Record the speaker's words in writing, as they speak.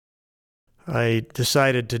I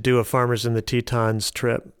decided to do a Farmers in the Tetons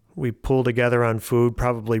trip. We pool together on food,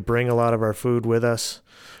 probably bring a lot of our food with us,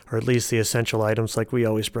 or at least the essential items, like we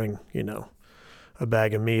always bring, a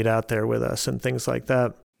bag of meat out there with us and things like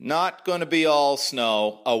that. Not going to be all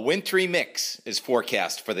snow. A wintry mix is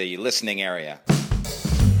forecast for the listening area.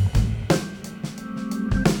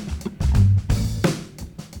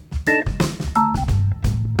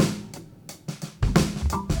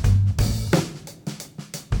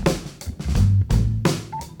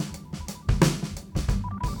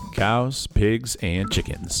 Cows, pigs, and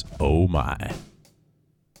chickens. Oh my.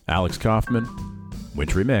 Alex Kaufman,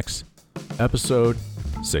 Wintry Mix, episode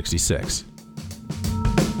 66.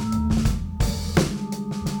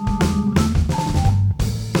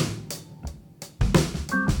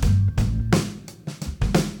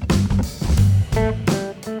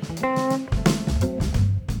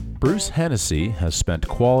 Bruce Hennessy has spent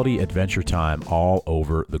quality adventure time all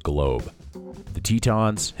over the globe. The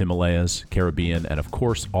Tetons, Himalayas, Caribbean, and of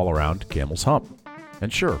course all around Camel's Hump. And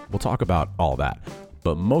sure, we'll talk about all that,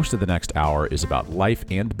 but most of the next hour is about life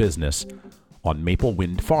and business on Maple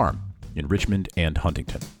Wind Farm in Richmond and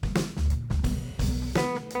Huntington.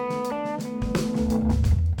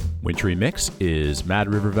 Wintry Mix is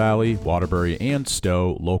Mad River Valley, Waterbury, and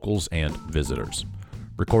Stowe locals and visitors.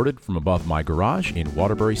 Recorded from above my garage in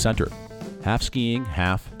Waterbury Center. Half skiing,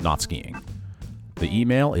 half not skiing. The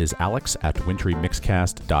email is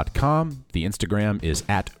alex@wintrymixcast.com. The Instagram is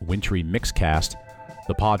 @wintrymixcast.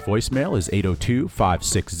 The pod voicemail is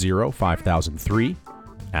 802-560-5003.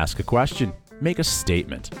 Ask a question. Make a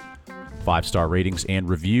statement. 5-star ratings and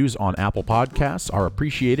reviews on Apple Podcasts are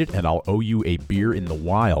appreciated, and I'll owe you a beer in the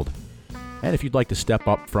wild. And if you'd like to step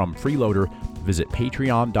up from freeloader, visit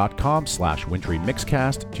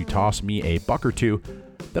patreon.com/wintrymixcast to toss me a buck or two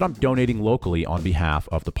that I'm donating locally on behalf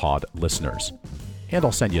of the pod listeners. And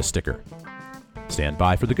I'll send you a sticker. Stand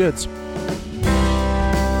by for the goods.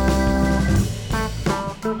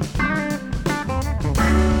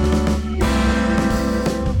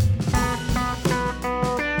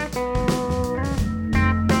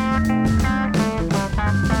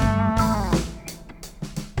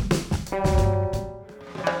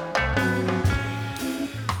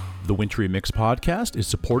 The Wintry Mix podcast is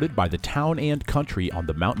supported by the Town and Country on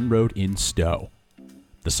the Mountain Road in Stowe.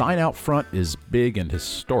 The sign out front is big and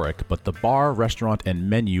historic, but the bar, restaurant, and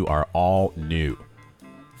menu are all new.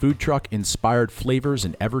 Food truck inspired flavors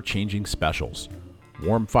and ever-changing specials.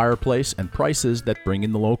 Warm fireplace and prices that bring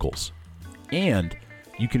in the locals. And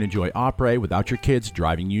you can enjoy Opry without your kids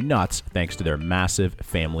driving you nuts thanks to their massive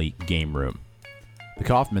family game room. The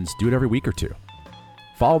Kaufmans do it every week or two.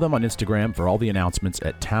 Follow them on Instagram for all the announcements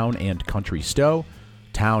at Town and Country Stowe,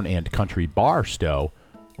 Town and Country Bar Stowe,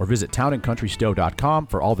 or visit townandcountrystowe.com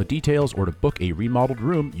for all the details or to book a remodeled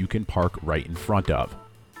room you can park right in front of.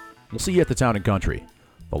 We'll see you at the Town and Country.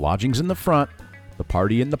 The lodging's in the front, the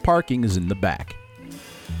party and the parking is in the back.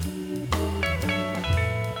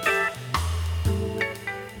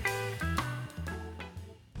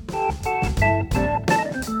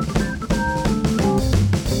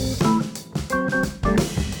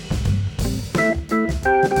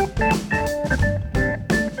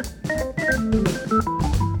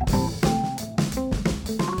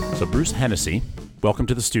 So Bruce Hennessy, welcome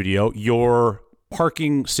to the studio. Your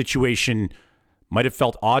parking situation might have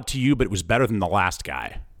felt odd to you, but it was better than the last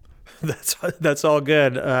guy. That's all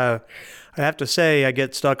good. I have to say, I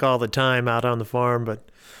get stuck all the time out on the farm,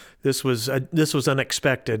 but this was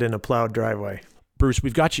unexpected in a plowed driveway. Bruce,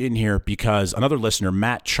 we've got you in here because another listener,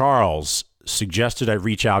 Matt Charles, suggested I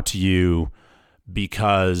reach out to you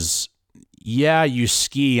because, yeah, you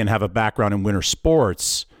ski and have a background in winter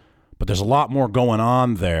sports, but there's a lot more going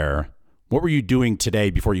on there. What were you doing today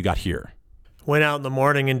before you got here? Went out in the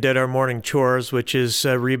morning and did our morning chores, which is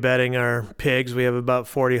rebedding our pigs. We have about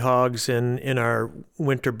 40 hogs in our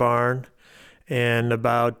winter barn and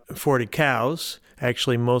about 40 cows,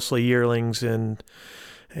 actually mostly yearlings and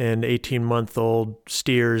 18-month-old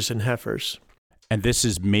steers and heifers. And this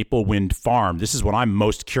is Maple Wind Farm. This is what I'm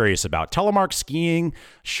most curious about. Telemark skiing,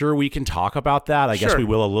 sure, we can talk about that. I guess we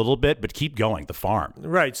will a little bit, but keep going. The farm.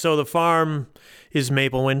 Right. So the farm is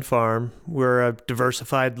Maple Wind Farm. We're a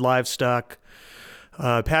diversified livestock,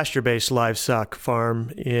 pasture-based livestock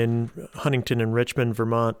farm in Huntington and Richmond,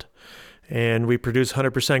 Vermont. And we produce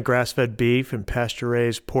 100% grass-fed beef and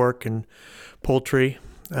pasture-raised pork and poultry.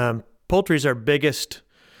 Poultry is our biggest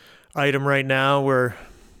item right now.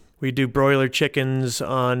 We do broiler chickens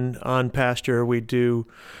on pasture. We do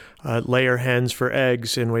layer hens for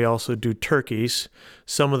eggs, and we also do turkeys,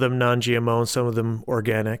 some of them non-GMO and some of them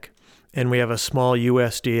organic. And we have a small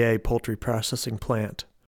USDA poultry processing plant.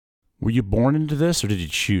 Were you born into this, or did you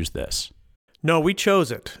choose this? No, we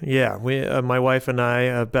chose it. Yeah, my wife and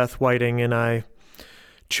I, Beth Whiting and I,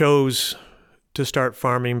 chose to start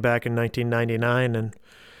farming back in 1999, and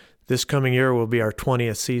this coming year will be our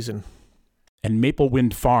 20th season. And Maple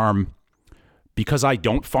Wind Farm, because I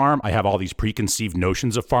don't farm, I have all these preconceived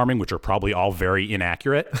notions of farming, which are probably all very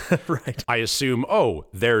inaccurate. Right. I assume,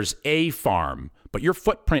 there's a farm, but your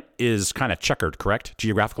footprint is kind of checkered, correct,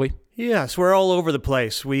 geographically? Yes, we're all over the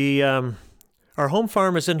place. Our home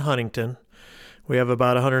farm is in Huntington. We have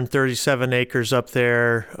about 137 acres up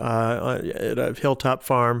there at a hilltop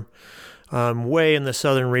farm, way in the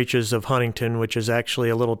southern reaches of Huntington, which is actually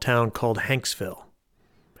a little town called Hanksville.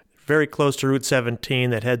 Very close to Route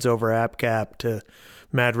 17 that heads over AppGap to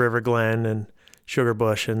Mad River Glen and Sugar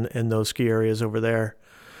Bush and those ski areas over there.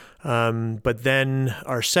 But then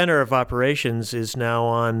our center of operations is now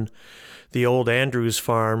on the old Andrews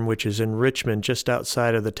Farm, which is in Richmond, just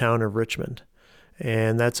outside of the town of Richmond.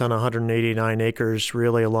 And that's on 189 acres,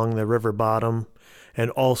 really along the river bottom, and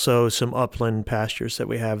also some upland pastures that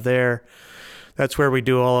we have there. That's where we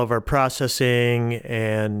do all of our processing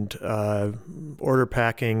and order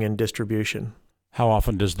packing and distribution. How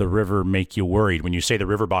often does the river make you worried? When you say the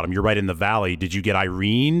river bottom, you're right in the valley. Did you get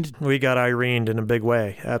Irened? We got Irened in a big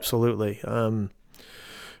way, absolutely.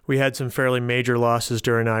 We had some fairly major losses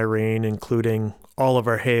during Irene, including all of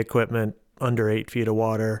our hay equipment under 8 feet of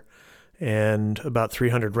water and about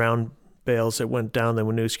 300 round bales that went down the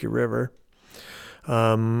Winooski River,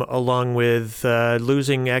 along with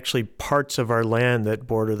losing actually parts of our land that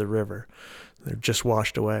border the river. They're just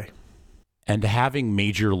washed away. And having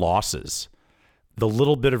major losses, the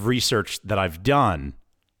little bit of research that I've done,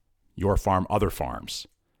 your farm, other farms,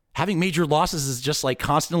 having major losses is just like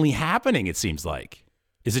constantly happening, it seems like.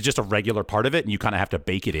 Is it just a regular part of it and you kind of have to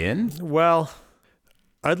bake it in? Well,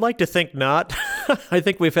 I'd like to think not. I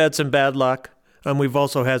think we've had some bad luck. We've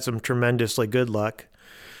also had some tremendously good luck.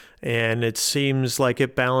 And it seems like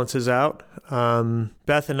it balances out.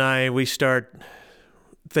 Beth and I, we start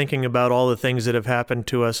thinking about all the things that have happened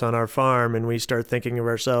to us on our farm, and we start thinking of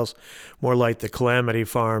ourselves more like the Calamity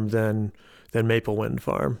Farm than Maple Wind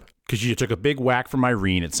Farm. Because you took a big whack from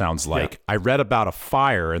Irene, it sounds like. Yeah. I read about a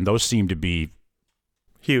fire, and those seem to be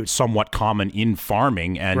huge, somewhat common in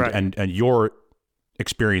farming, and, right. and your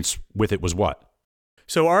experience with it was what?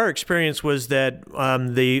 So our experience was that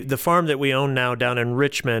the farm that we own now down in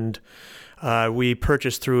Richmond, we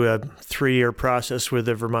purchased through a 3-year process with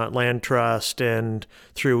the Vermont Land Trust and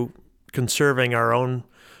through conserving our own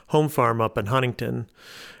home farm up in Huntington.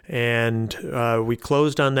 And we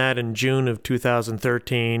closed on that in June of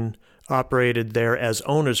 2013, operated there as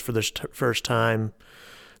owners for the first time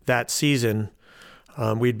that season.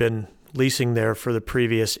 We'd been leasing there for the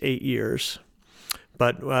previous 8 years.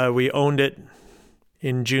 But we owned it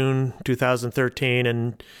in June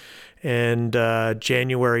 2013, and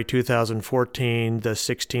January 2014, the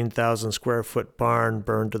 16,000 square foot barn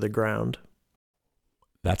burned to the ground.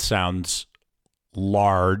 That sounds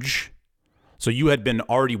large. So you had been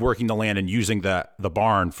already working the land and using the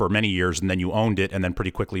barn for many years, and then you owned it, and then pretty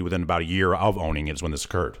quickly, within about a year of owning it, is when this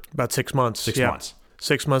occurred. About 6 months. 6 months.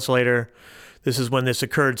 6 months later, this is when this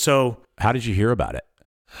occurred. So, how did you hear about it?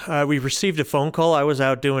 We received a phone call. I was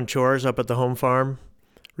out doing chores up at the home farm.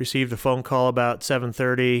 Received a phone call about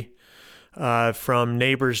 7:30 from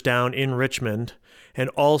neighbors down in Richmond. And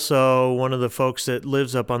also one of the folks that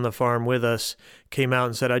lives up on the farm with us came out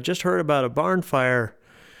and said, I just heard about a barn fire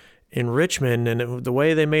in Richmond, and the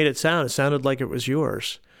way they made it sounded like it was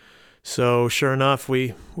yours. So sure enough,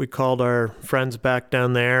 we called our friends back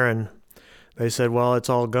down there, and they said, well, it's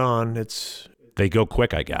all gone. They go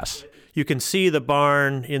quick, I guess. You can see the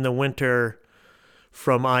barn in the winter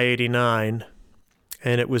from I-89,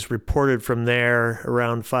 and it was reported from there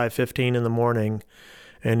around 5:15 in the morning,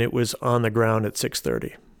 and it was on the ground at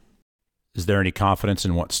 6:30. Is there any confidence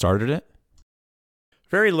in what started it?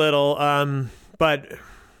 Very little, but,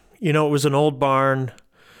 it was an old barn.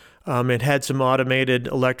 It had some automated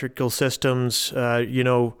electrical systems.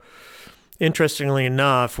 Interestingly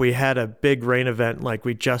enough, we had a big rain event like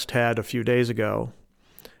we just had a few days ago,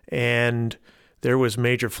 and there was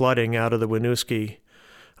major flooding out of the Winooski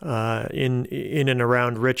in and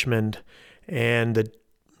around Richmond. And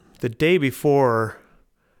the day before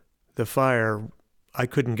the fire, I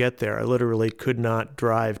couldn't get there. I literally could not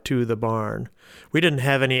drive to the barn. We didn't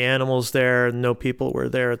have any animals there. No people were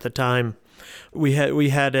there at the time. We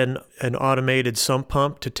had an automated sump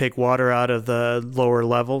pump to take water out of the lower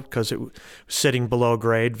level because it was sitting below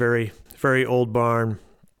grade, very, very old barn.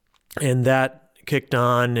 And that kicked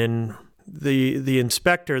on, and the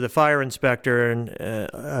inspector, the fire inspector,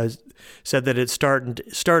 and said that it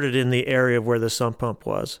started in the area of where the sump pump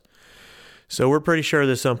was. So we're pretty sure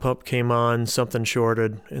the sump pump came on, something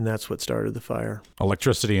shorted, and that's what started the fire.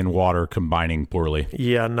 Electricity and water combining poorly.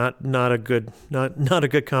 Yeah, not a good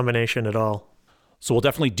combination at all. So we'll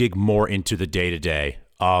definitely dig more into the day-to-day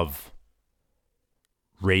of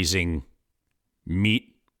raising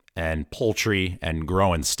meat and poultry and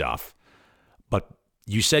growing stuff. But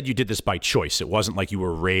you said you did this by choice. It wasn't like you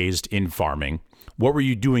were raised in farming. What were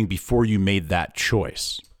you doing before you made that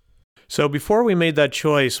choice? So before we made that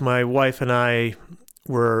choice, my wife and I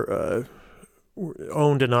were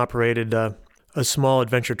owned and operated a small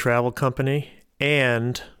adventure travel company,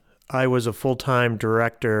 and I was a full-time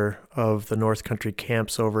director of the North Country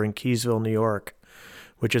Camps over in Keysville, New York,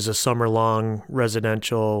 which is a summer-long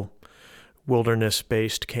residential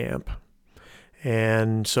wilderness-based camp.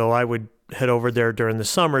 And so I would head over there during the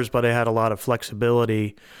summers, but I had a lot of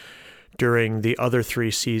flexibility during the other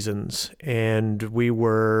 3 seasons, and we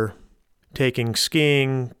were taking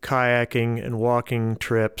skiing, kayaking, and walking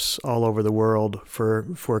trips all over the world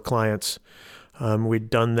for clients. We'd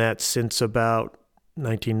done that since about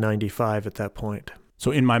 1995 at that point.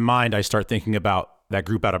 So in my mind, I start thinking about that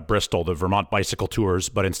group out of Bristol, the Vermont Bicycle Tours,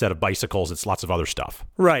 but instead of bicycles, it's lots of other stuff.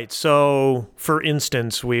 Right. So, for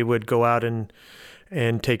instance, we would go out and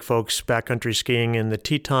take folks backcountry skiing in the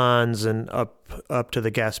Tetons and up to the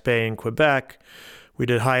Gaspé in Quebec. We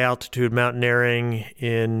did high altitude mountaineering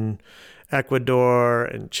in Ecuador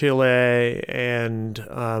and Chile and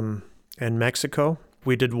Mexico.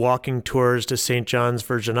 We did walking tours to St. John's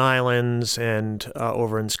Virgin Islands and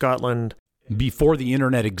over in Scotland. Before the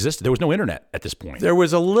internet existed, there was no internet at this point. There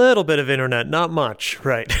was a little bit of internet, not much,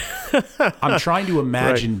 right? I'm trying to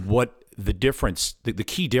imagine what the difference, the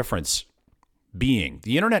key difference being.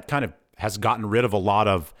 The internet kind of has gotten rid of a lot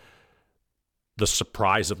of the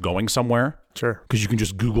surprise of going somewhere. Sure. Because you can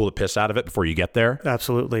just Google the piss out of it before you get there.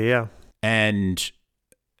 Absolutely, yeah. And,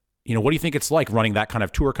 what do you think it's like running that kind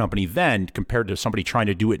of tour company then compared to somebody trying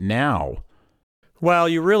to do it now? Well,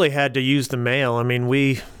 you really had to use the mail. I mean,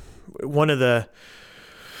 one of the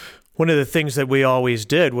things that we always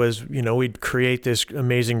did was, we'd create this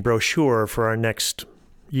amazing brochure for our next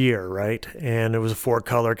year, right? And it was a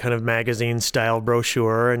 4-color kind of magazine-style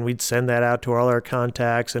brochure, and we'd send that out to all our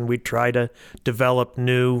contacts, and we'd try to develop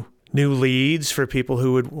new leads for people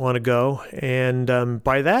who would want to go. And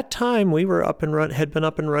by that time, we were had been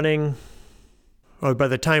up and running. Or by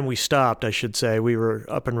the time we stopped, I should say, we were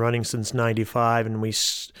up and running since '95, and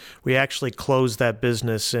we actually closed that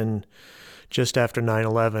business in just after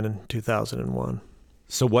 9/11 in 2001.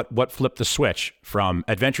 So what flipped the switch from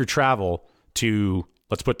adventure travel to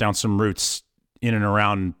let's put down some roots in and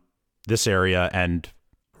around this area and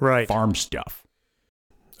farm stuff?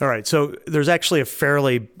 All right, so there's actually a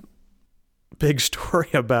fairly big story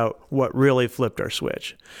about what really flipped our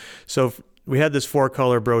switch. So we had this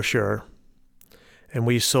 4-color brochure, and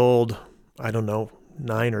we sold,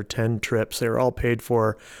 9 or 10 trips. They were all paid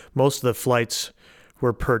for. Most of the flights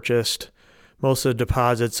were purchased. Most of the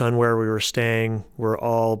deposits on where we were staying were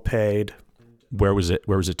all paid. Where was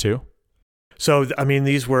it to? So,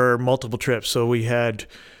 these were multiple trips. So we had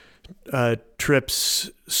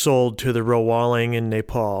trips sold to the Rowaling in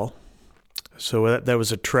Nepal. So that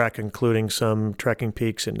was a trek, including some trekking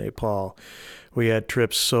peaks in Nepal. We had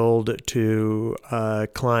trips sold to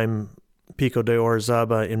climb Pico de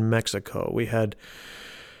Orizaba in Mexico. We had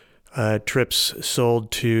trips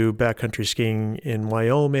sold to backcountry skiing in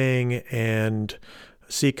Wyoming and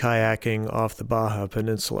sea kayaking off the Baja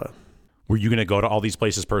Peninsula. Were you going to go to all these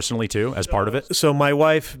places personally too, as part of it? So my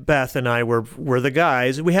wife, Beth, and I were the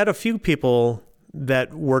guys. We had a few people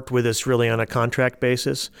that worked with us really on a contract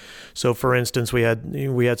basis. So for instance, we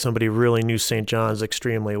had somebody who really knew St. John's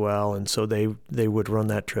extremely well, and so they would run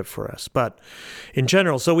that trip for us. But in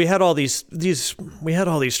general, so we had all these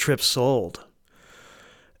trips sold.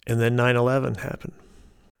 And then 9/11 happened.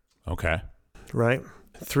 Okay. Right?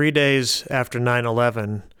 3 days after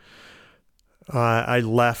 9/11, I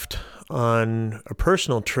left on a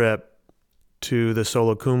personal trip to the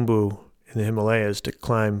Solukhumbu in the Himalayas to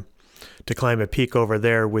climb a peak over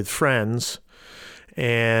there with friends.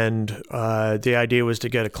 And the idea was to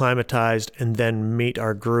get acclimatized and then meet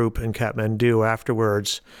our group in Kathmandu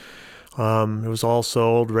afterwards. It was all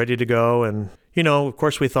sold, ready to go. And, of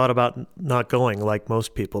course, we thought about not going like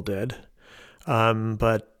most people did.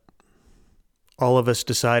 But all of us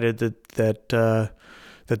decided that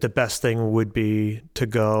the best thing would be to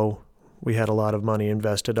go. We had a lot of money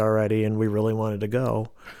invested already, and we really wanted to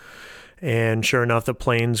go. And sure enough, the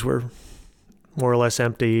planes were more or less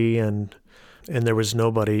empty, and and there was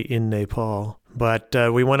nobody in Nepal. But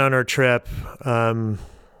we went on our trip.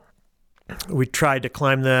 We tried to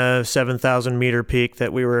climb the 7,000 meter peak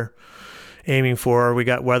that we were aiming for. We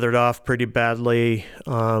got weathered off pretty badly.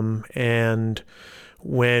 And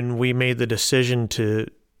when we made the decision to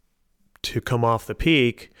come off the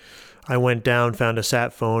peak, I went down, found a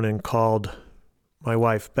sat phone, and called my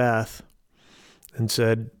wife, Beth, and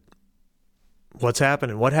said, "What's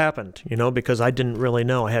happening? What happened?" Because I didn't really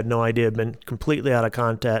know. I had no idea. I'd been completely out of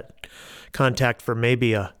contact for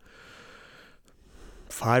maybe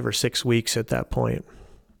 5 or 6 weeks at that point.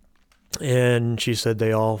 And she said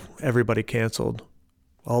everybody canceled.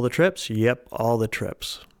 All the trips? Yep, all the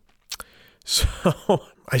trips. So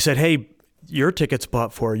I said, "Hey, your ticket's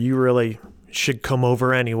bought for. You really should come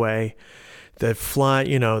over anyway. The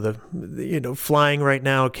flying right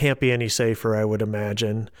now can't be any safer, I would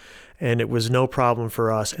imagine." And it was no problem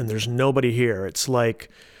for us. And there's nobody here. It's like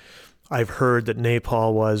I've heard that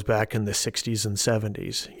Nepal was back in the 60s and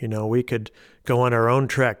 70s. We could go on our own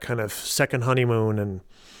trek, kind of second honeymoon, and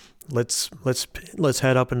let's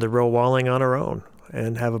head up into Ro Walling on our own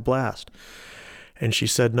and have a blast. And she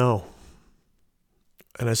said no.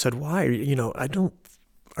 And I said, "Why?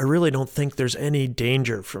 I really don't think there's any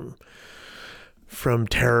danger from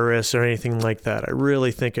terrorists or anything like that. I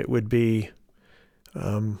really think it would be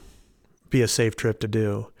a safe trip to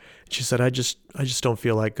do." She said, I just don't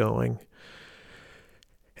feel like going.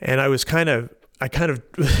 And I was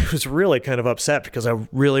really kind of upset because I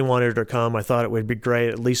really wanted her to come. I thought it would be great.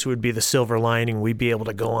 At least it would be the silver lining. We'd be able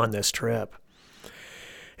to go on this trip.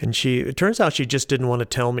 And it turns out she just didn't want to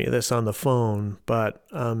tell me this on the phone, but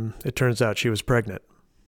it turns out she was pregnant.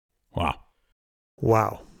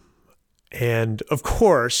 Wow. And of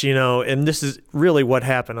course, and this is really what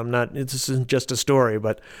happened. This isn't just a story,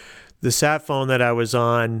 but the sat phone that I was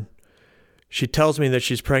on, she tells me that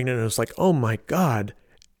she's pregnant, and it's like, oh my God.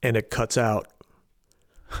 And it cuts out.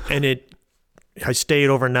 And I stayed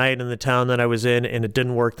overnight in the town that I was in, and it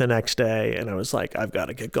didn't work the next day. And I was like, I've got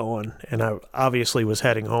to get going. And I obviously was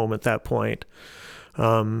heading home at that point.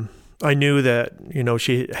 I knew that,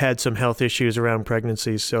 she had some health issues around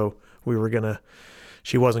pregnancy, so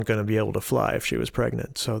she wasn't going to be able to fly if she was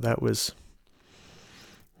pregnant. So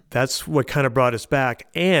that's what kind of brought us back.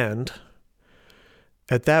 And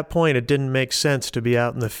at that point, it didn't make sense to be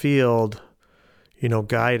out in the field,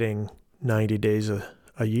 guiding 90 days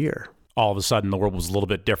a year. All of a sudden, the world was a little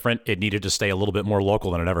bit different. It needed to stay a little bit more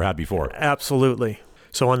local than it ever had before. Absolutely.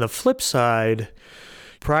 So on the flip side,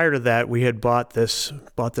 prior to that, we had bought this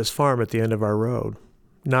farm at the end of our road.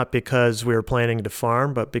 Not because we were planning to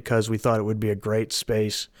farm, but because we thought it would be a great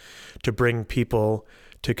space to bring people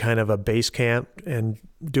to kind of a base camp and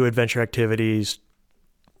do adventure activities,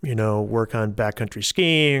 work on backcountry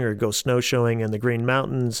skiing or go snowshoeing in the Green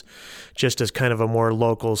Mountains, just as kind of a more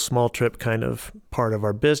local small trip kind of part of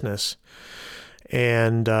our business.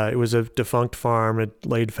 And it was a defunct farm. It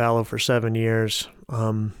laid fallow for 7 years.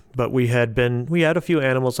 But we had a few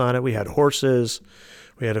animals on it. We had horses,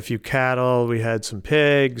 we had a few cattle, we had some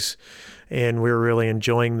pigs, and we were really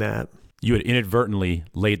enjoying that. You had inadvertently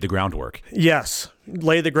laid the groundwork. Yes,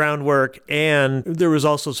 laid the groundwork, and there was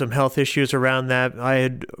also some health issues around that. I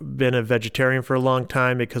had been a vegetarian for a long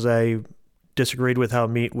time because I disagreed with how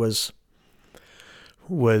meat was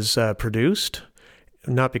produced.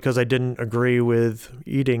 Not because I didn't agree with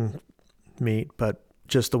eating meat, but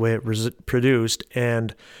just the way it was produced.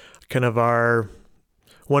 And kind of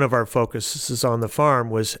one of our focuses on the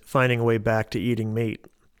farm was finding a way back to eating meat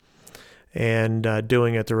and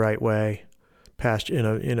doing it the right way,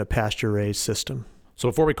 in a pasture-raised system. So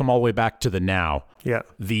before we come all the way back to the now,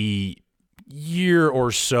 the year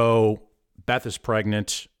or so, Beth is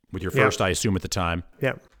pregnant with your first, I assume, at the time.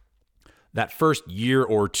 Yeah. That first year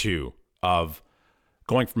or two of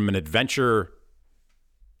going from an adventure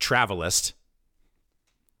travelist,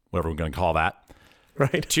 whatever we're going to call that,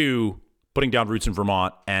 right, to putting down roots in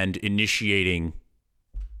Vermont and initiating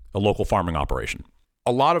a local farming operation.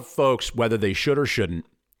 A lot of folks, whether they should or shouldn't,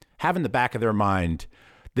 have in the back of their mind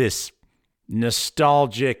this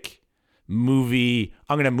nostalgic movie,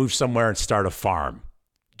 I'm going to move somewhere and start a farm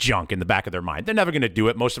junk in the back of their mind. They're never going to do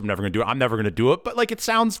it. Most of them are never going to do it. I'm never going to do it, but it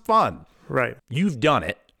sounds fun. Right. You've done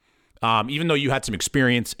it. Even though you had some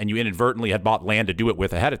experience and you inadvertently had bought land to do it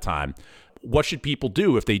with ahead of time. What should people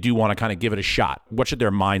do if they do want to kind of give it a shot? What should their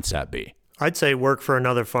mindset be? I'd say work for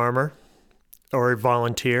another farmer or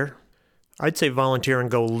volunteer. I'd say volunteer and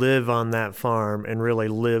go live on that farm and really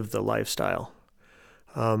live the lifestyle.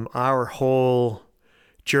 Our whole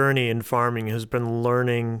journey in farming has been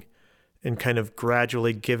learning and kind of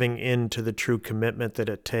gradually giving in to the true commitment that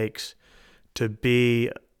it takes to be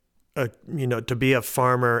to be a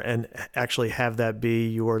farmer and actually have that be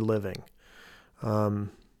your living.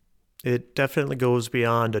 It definitely goes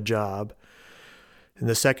beyond a job. And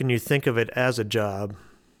the second you think of it as a job,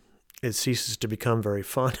 it ceases to become very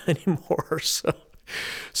fun anymore.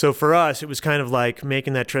 So for us, it was kind of like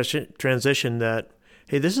making that transition that,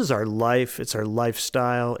 hey, this is our life. It's our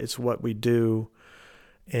lifestyle. It's what we do.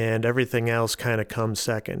 And everything else kind of comes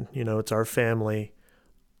second. It's our family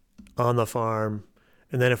on the farm.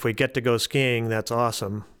 And then if we get to go skiing, that's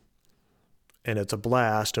awesome. And it's a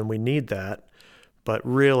blast, and we need that. But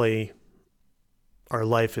really, our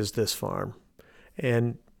life is this farm.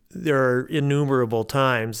 And there are innumerable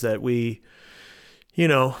times that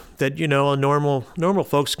normal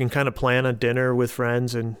folks can kind of plan a dinner with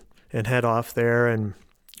friends and head off there and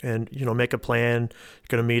make a plan. You're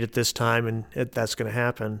going to meet at this time, and that's going to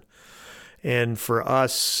happen. And for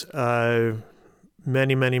us,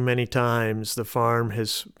 many, many, many times, the farm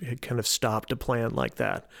had kind of stopped a plan like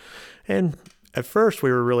that. And at first,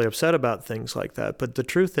 we were really upset about things like that. But the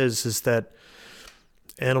truth is that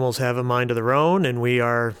animals have a mind of their own, and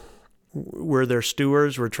we're their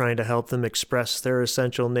stewards. We're trying to help them express their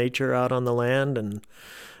essential nature out on the land.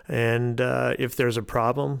 And if there's a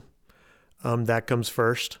problem, that comes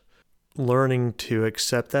first. Learning to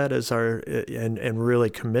accept that as and really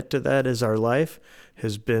commit to that as our life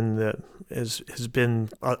has been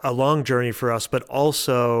a long journey for us, but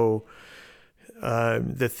also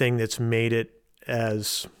the thing that's made it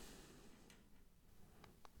as,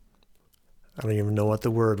 I don't even know what the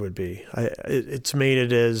word would be. It's made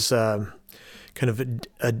it as kind of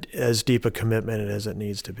as deep a commitment as it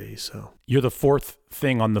needs to be. So you're the fourth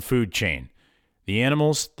thing on the food chain. The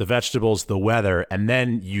animals, the vegetables, the weather, and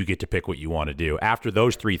then you get to pick what you want to do. After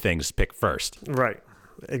those three things, pick first. Right.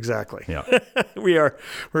 Exactly. Yeah.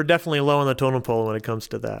 We're definitely low on the totem pole when it comes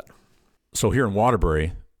to that. So here in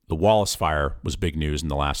Waterbury, the Wallace Fire was big news in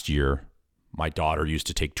the last year. My daughter used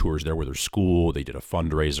to take tours there with her school. They did a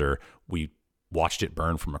fundraiser. We watched it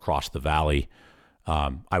burn from across the valley.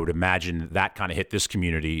 I would imagine that kind of hit this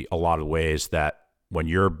community a lot of ways that when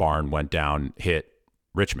your barn went down, hit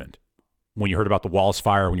Richmond. When you heard about the Wallace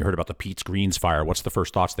Fire, when you heard about the Pete's Greens Fire, what's the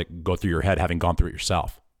first thoughts that go through your head having gone through it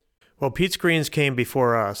yourself? Well, Pete's Greens came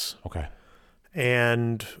before us. Okay.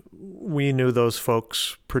 And we knew those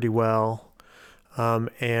folks pretty well.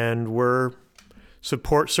 And we're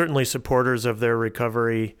certainly supporters of their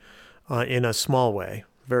recovery in a small way,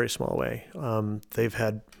 very small way. They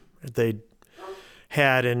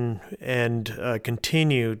had and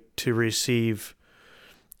continue to receive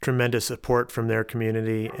tremendous support from their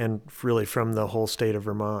community and really from the whole state of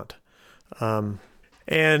Vermont. When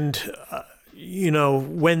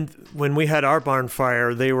we had our barn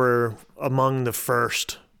fire, they were among the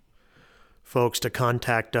first folks to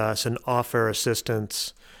contact us and offer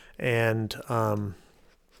assistance and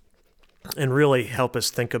really help us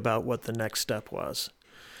think about what the next step was.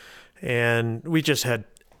 And we just had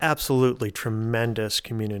absolutely tremendous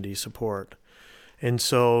community support. And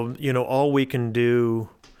so, all we can do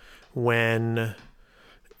when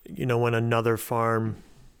another farm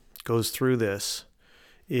goes through this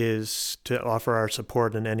is to offer our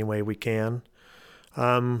support in any way we can.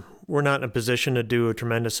 We're not in a position to do a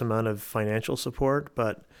tremendous amount of financial support,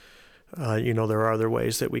 but there are other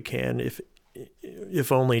ways that we can,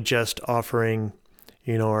 if only just offering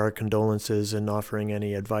our condolences and offering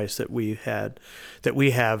any advice that we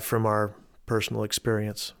have from our personal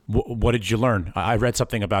experience. What did you learn? I read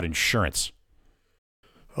something about insurance.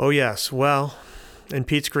 Oh, yes. Well, and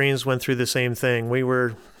Pete's Greens went through the same thing. We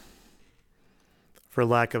were, for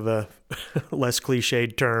lack of a less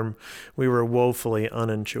cliched term, we were woefully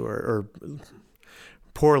uninsured, or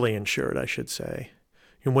poorly insured, I should say.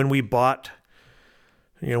 And when we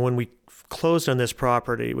closed on this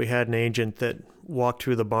property, we had an agent that walked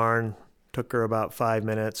through the barn, took her about 5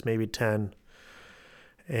 minutes, maybe 10.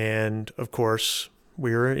 And of course,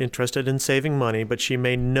 we were interested in saving money, but she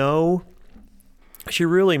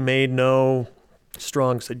really made no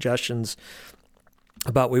strong suggestions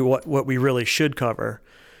about what we really should cover.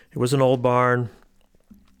 It was an old barn.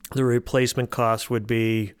 The replacement cost would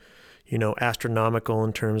be, astronomical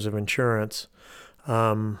in terms of insurance.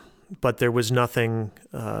 But there was nothing,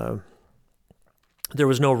 there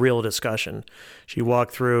was no real discussion. She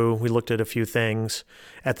walked through, we looked at a few things.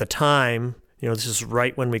 At the time, this is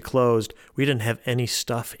right when we closed, we didn't have any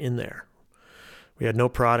stuff in there. We had no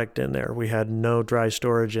product in there. We had no dry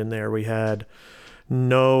storage in there. We had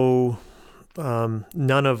none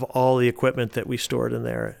of all the equipment that we stored in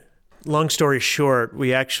there. Long story short,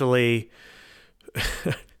 we actually,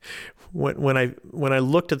 when I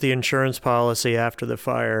looked at the insurance policy after the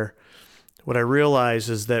fire, what I realized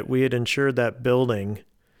is that we had insured that building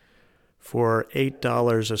for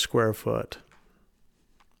 $8 a square foot.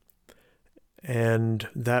 And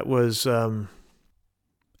that was... and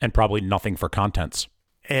probably nothing for contents.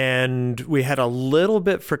 And we had a little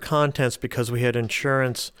bit for contents because we had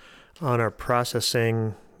insurance on our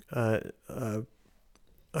processing, on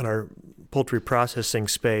our poultry processing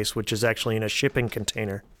space, which is actually in a shipping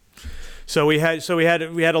container. So we had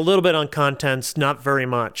a little bit on contents, not very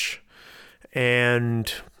much.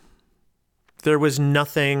 And there was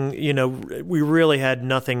nothing, we really had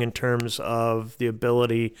nothing in terms of the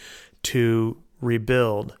ability to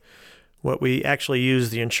rebuild. What we actually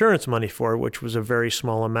used the insurance money for, which was a very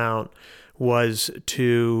small amount, was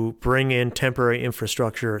to bring in temporary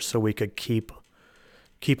infrastructure so we could keep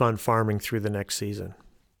on farming through the next season.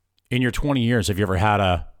 In your 20 years, have you ever had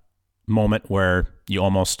a moment where you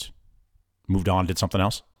almost moved on, did something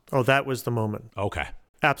else? Oh, that was the moment. Okay.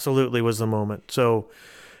 Absolutely was the moment. So,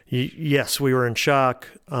 yes, we were in shock.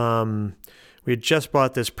 We had just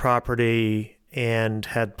bought this property and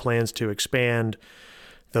had plans to expand.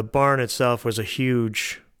 The barn itself was a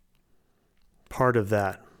huge part of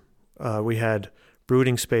that. We had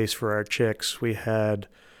brooding space for our chicks. We had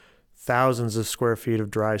thousands of square feet of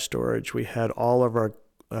dry storage. We had all of our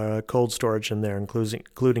cold storage in there,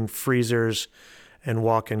 including freezers and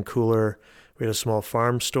walk-in cooler. We had a small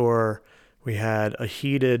farm store. We had a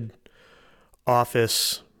heated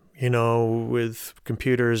office, with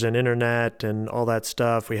computers and internet and all that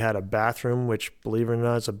stuff. We had a bathroom, which, believe it or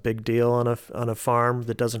not, is a big deal on a farm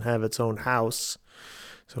that doesn't have its own house.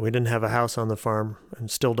 So we didn't have a house on the farm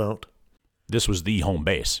and still don't. This was the home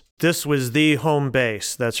base. This was the home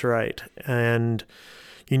base. That's right. And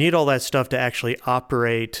you need all that stuff to actually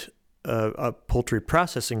operate a poultry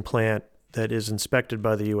processing plant that is inspected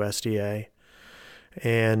by the USDA.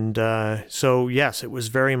 And so, yes, it was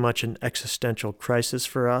very much an existential crisis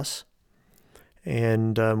for us.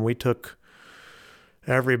 And we took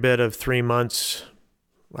every bit of 3 months.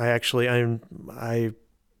 I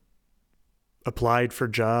applied for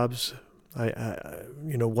jobs.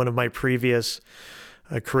 One of my previous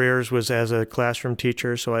careers was as a classroom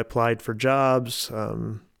teacher, so I applied for jobs,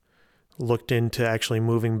 looked into actually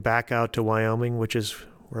moving back out to Wyoming, which is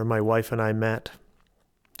where my wife and I met.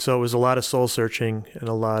 So it was a lot of soul searching and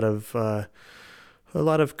a lot of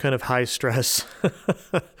kind of high stress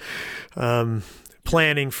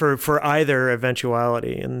planning for either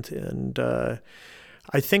eventuality. And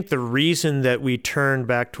I think the reason that we turned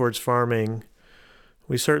back towards farming,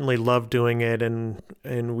 we certainly loved doing it, and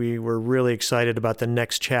we were really excited about the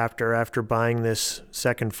next chapter after buying this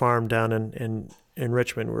second farm down in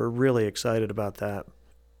Richmond. We were really excited about that.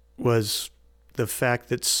 Was the fact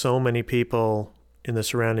that so many people in the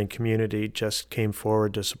surrounding community just came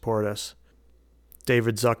forward to support us.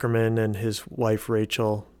 David Zuckerman and his wife,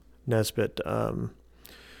 Rachel Nesbitt,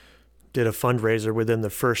 did a fundraiser within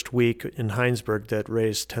the first week in Heinsberg that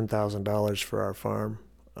raised $10,000 for our farm.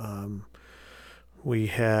 We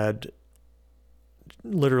had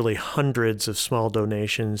literally hundreds of small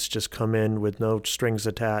donations just come in with no strings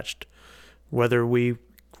attached, whether we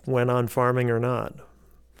went on farming or not.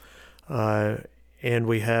 And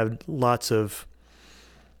we had lots of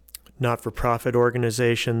not-for-profit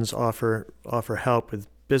organizations offer help with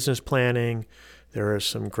business planning. There are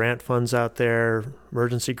some grant funds out there,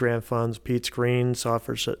 emergency grant funds. Pete's Greens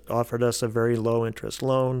offered us a very low-interest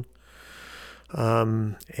loan.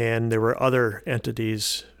 And there were other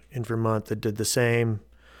entities in Vermont that did the same.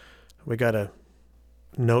 We got a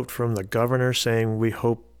note from the governor saying, "We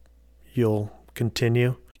hope you'll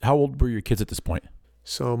continue." How old were your kids at this point?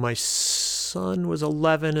 So my son was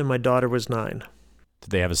 11 and my daughter was 9. Did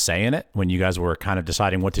they have a say in it when you guys were kind of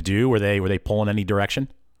deciding what to do? Were they pulling any direction?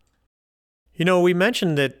 We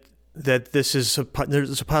mentioned that there's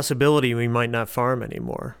a possibility we might not farm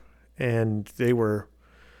anymore. And they were,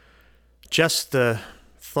 just the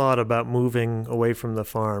thought about moving away from the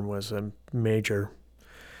farm was a major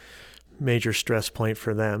stress point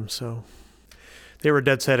for them. So they were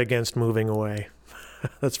dead set against moving away.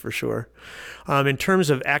 That's for sure. In terms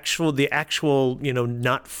of the actual,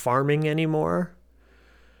 not farming anymore,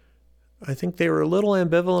 I think they were a little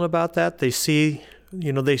ambivalent about that. They see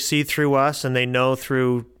through us, and they know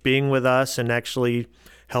through being with us and actually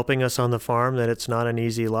helping us on the farm that it's not an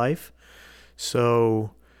easy life.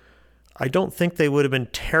 So I don't think they would have been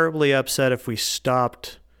terribly upset if we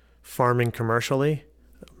stopped farming commercially,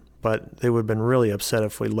 but they would have been really upset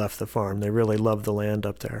if we left the farm. They really love the land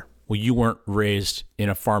up there. Well, you weren't raised in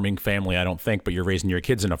a farming family, I don't think, but you're raising your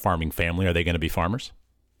kids in a farming family. Are they going to be farmers?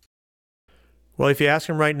 Well, if you ask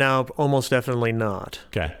them right now, almost definitely not.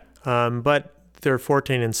 Okay. But they're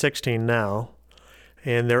 14 and 16 now,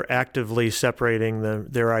 and they're actively separating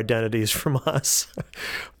their identities from us,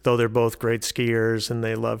 though they're both great skiers and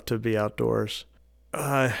they love to be outdoors.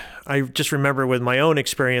 I just remember with my own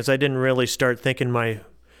experience, I didn't really start thinking my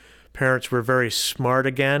parents were very smart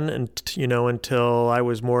again, and until I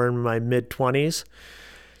was more in my mid-20s.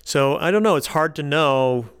 So I don't know. It's hard to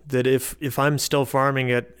know that if I'm still farming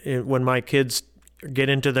it when my kids get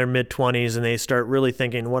into their mid-20s and they start really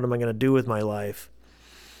thinking, what am I going to do with my life?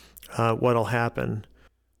 What'll happen?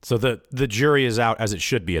 So the jury is out as it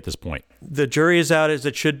should be at this point. The jury is out as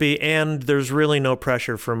it should be, and there's really no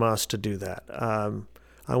pressure from us to do that.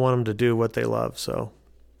 I want them to do what they love. So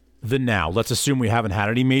the now, let's assume we haven't had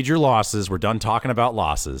any major losses. We're done talking about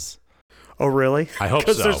losses. Oh, really? I hope so.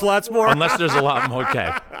 Because there's lots more. Unless there's a lot more.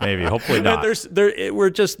 Okay, maybe. Hopefully not. There's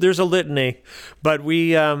a litany, but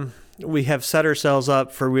we have set ourselves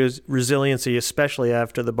up for resiliency, especially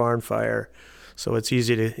after the barn fire. So it's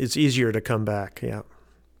easier to come back. Yeah.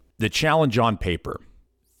 The challenge on paper,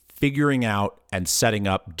 figuring out and setting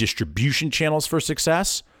up distribution channels for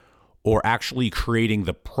success, or actually creating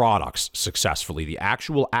the products successfully, the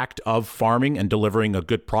actual act of farming and delivering a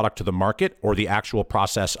good product to the market, or the actual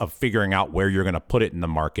process of figuring out where you're going to put it in the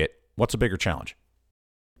market. What's a bigger challenge?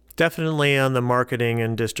 Definitely on the marketing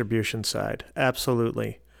and distribution side.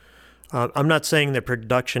 Absolutely. I'm not saying that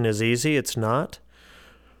production is easy. It's not.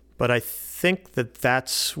 But I think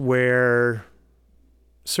that's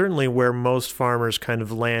certainly where most farmers kind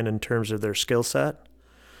of land in terms of their skill set.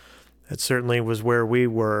 It certainly was where we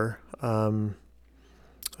were.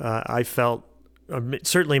 I felt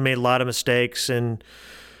certainly made a lot of mistakes, and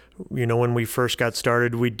when we first got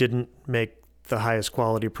started, we didn't make the highest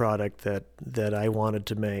quality product that I wanted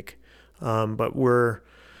to make. But we're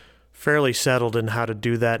fairly settled in how to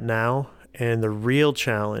do that now, and the real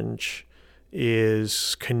challenge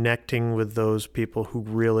is connecting with those people who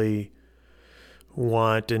really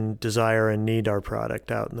want and desire and need our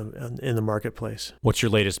product out in the marketplace. What's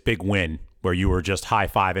your latest big win where you were just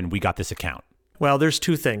high-fiving, we got this account? Well, there's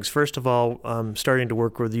two things. First of all, starting to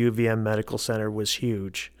work with UVM Medical Center was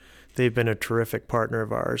huge. They've been a terrific partner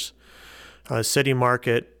of ours. City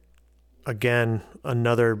Market, again,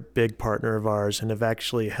 another big partner of ours, and have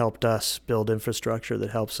actually helped us build infrastructure that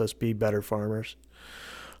helps us be better farmers.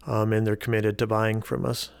 And they're committed to buying from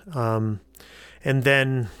us. And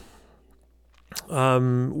then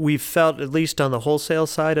we felt, at least on the wholesale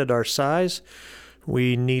side at our size,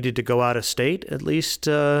 we needed to go out of state, at least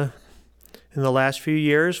in the last few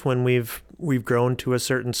years when we've grown to a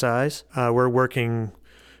certain size. We're working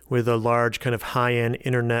with a large kind of high-end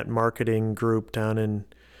internet marketing group down in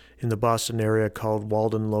the Boston area called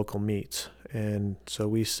Walden Local Meats. And so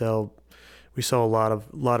we sell a lot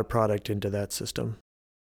of product into that system.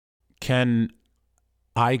 Can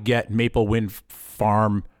I get Maple Wind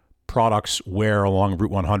Farm products where along Route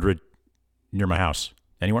 100 near my house?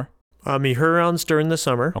 Anywhere? Huron's during the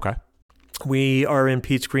summer. Okay. We are in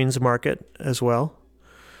Pete's Greens Market as well.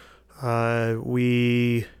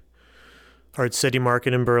 We are at City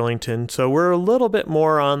Market in Burlington. So we're a little bit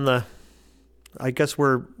more on the, I guess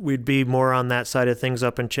we'd be more on that side of things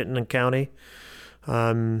up in Chittenden County.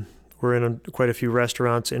 We're in quite a few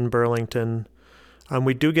restaurants in Burlington.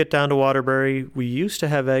 We do get down to Waterbury. We used to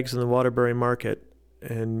have eggs in the Waterbury market,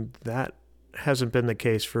 and that hasn't been the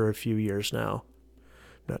case for a few years now.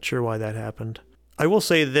 Not sure why that happened. I will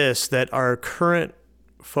say this, that our current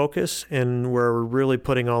focus and where we're really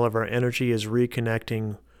putting all of our energy is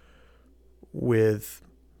reconnecting with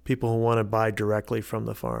people who want to buy directly from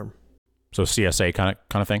the farm. So CSA kind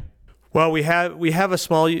of thing? Well, we have a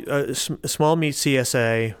small meat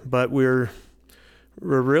CSA, but we're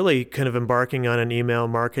really kind of embarking on an email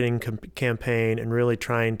marketing campaign and really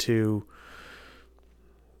trying to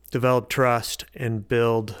develop trust and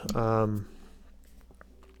build a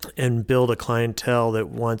clientele that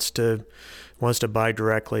wants to buy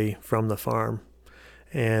directly from the farm,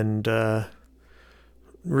 and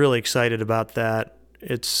really excited about that.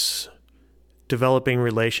 It's developing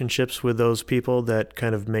relationships with those people that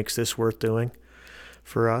kind of makes this worth doing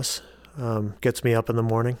for us. Gets me up in the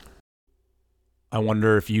morning. I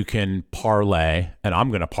wonder if you can parlay, and I'm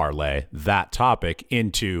going to parlay that topic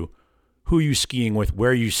into who you skiing with,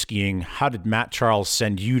 where you skiing, how did Matt Charles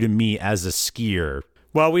send you to me as a skier?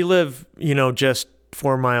 Well, we live, just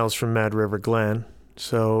 4 miles from Mad River Glen,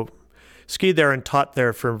 so skied there and taught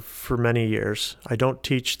there for many years. I don't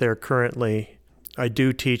teach there currently. I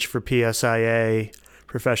do teach for PSIA,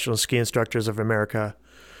 Professional Ski Instructors of America,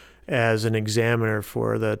 as an examiner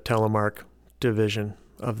for the telemark division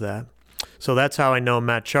of that. So that's how I know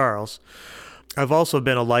Matt Charles. I've also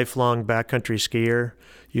been a lifelong backcountry skier,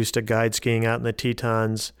 used to guide skiing out in the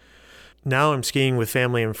Tetons. Now I'm skiing with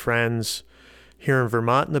family and friends here in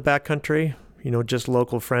Vermont in the backcountry, just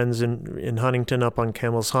local friends in Huntington up on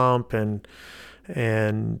Camel's Hump and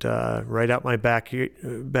right out my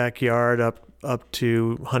backyard up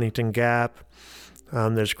to Huntington Gap.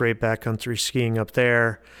 There's great backcountry skiing up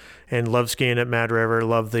there, and love skiing at Mad River.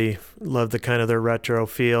 Love the kind of the retro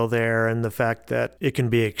feel there, and the fact that it can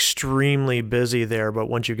be extremely busy there, but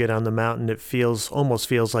once you get on the mountain, it almost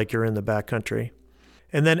feels like you're in the backcountry.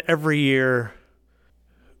 And then every year,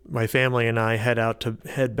 my family and I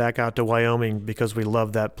head back out to Wyoming because we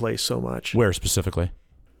love that place so much. Where specifically?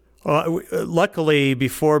 Luckily,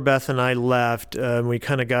 before Beth and I left, we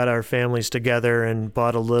kind of got our families together and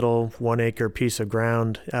bought a little 1-acre piece of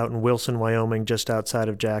ground out in Wilson, Wyoming, just outside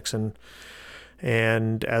of Jackson.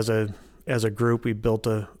 And as a group, we built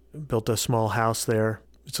a small house there.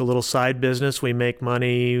 It's a little side business. We make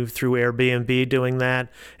money through Airbnb doing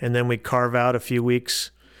that, and then we carve out a few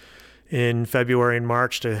weeks in February and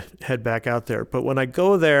March to head back out there. But when I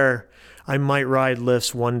go there, I might ride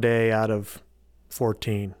lifts one day out of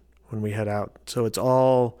 14 when we head out.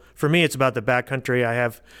 So for me, it's about the backcountry. I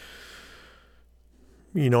have,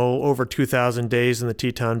 over 2,000 days in the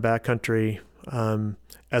Teton backcountry.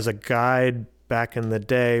 As a guide back in the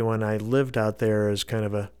day when I lived out there as kind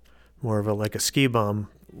of more of a ski bum,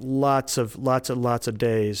 lots of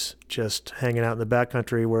days just hanging out in the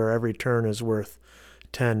backcountry where every turn is worth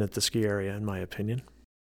 10 at the ski area, in my opinion.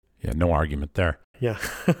 Yeah, no argument there. Yeah.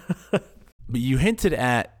 But you hinted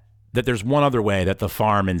at that there's one other way that the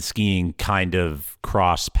farm and skiing kind of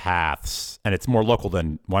cross paths, and it's more local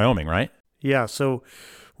than Wyoming, right? Yeah, so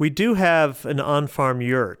we do have an on-farm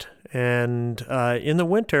yurt, and in the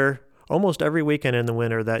winter, almost every weekend in the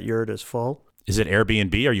winter, that yurt is full. Is it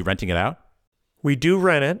Airbnb? Are you renting it out? We do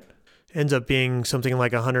rent it. Ends up being something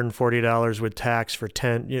like $140 with tax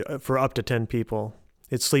for up to 10 people.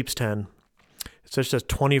 It sleeps 10. It's just a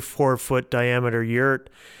 24-foot diameter yurt.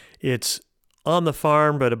 It's on the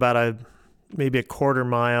farm, but about maybe a quarter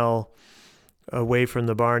mile away from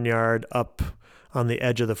the barnyard up on the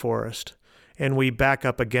edge of the forest. And we back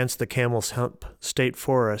up against the Camel's Hump State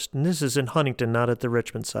Forest. And this is in Huntington, not at the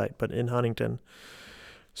Richmond site, but in Huntington.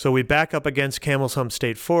 So we back up against Camel's Hump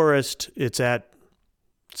State Forest. It's at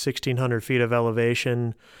 1,600 feet of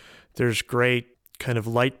elevation. There's great kind of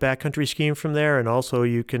light backcountry skiing from there, and also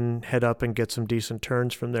you can head up and get some decent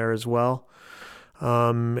turns from there as well.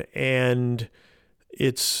 And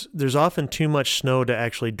there's often too much snow to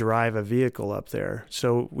actually drive a vehicle up there.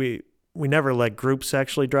 So we never let groups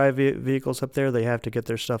actually drive vehicles up there. They have to get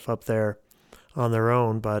their stuff up there on their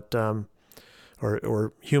own, but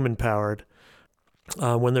or human powered.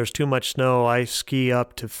 When there's too much snow, I ski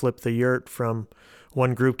up to flip the yurt from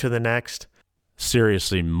one group to the next.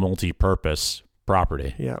 Seriously, multi-purpose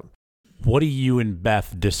property. Yeah. What do you and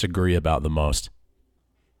Beth disagree about the most?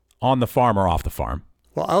 On the farm or off the farm?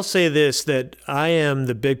 Well, I'll say this, that I am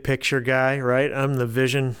the big picture guy, right? I'm the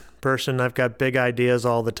vision person. I've got big ideas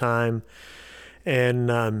all the time.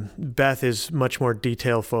 And Beth is much more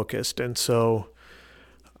detail focused. And so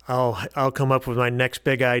I'll come up with my next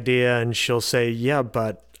big idea and she'll say, yeah,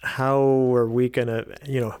 but how are we going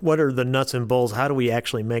to, what are the nuts and bolts? How do we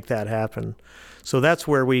actually make that happen? So that's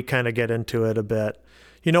where we kind of get into it a bit.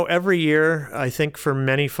 Every year, I think for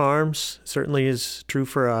many farms, certainly is true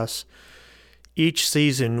for us, each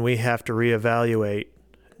season we have to reevaluate,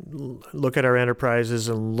 look at our enterprises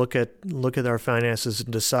and look at our finances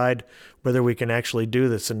and decide whether we can actually do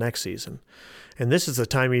this the next season. And this is the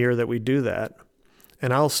time of year that we do that.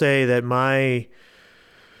 And I'll say that my,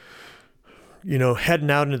 heading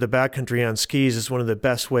out into the backcountry on skis is one of the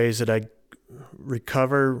best ways that I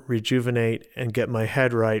recover, rejuvenate, and get my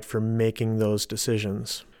head right for making those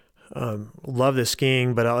decisions. Love the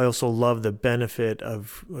skiing, but I also love the benefit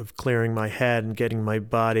of clearing my head and getting my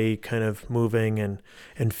body kind of moving and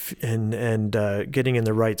getting in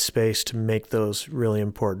the right space to make those really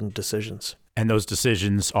important decisions. And those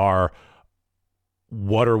decisions are,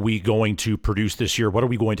 what are we going to produce this year? What are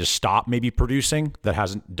we going to stop maybe producing that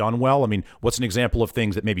hasn't done well? I mean, what's an example of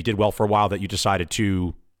things that maybe did well for a while that you decided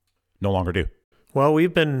to no longer do? Well,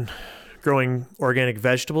 we've been growing organic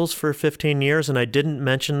vegetables for 15 years, and I didn't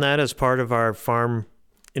mention that as part of our farm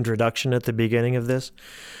introduction at the beginning of this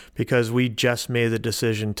because we just made the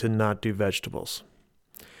decision to not do vegetables.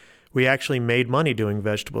 We actually made money doing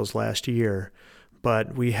vegetables last year,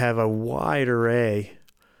 but we have a wide array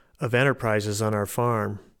of enterprises on our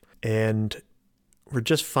farm, and we're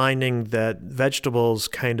just finding that vegetables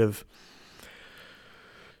kind of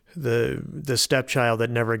the stepchild that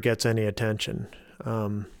never gets any attention.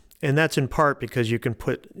 And that's in part because you can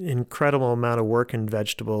put incredible amount of work in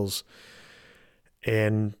vegetables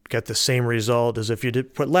and get the same result as if you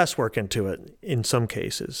did put less work into it in some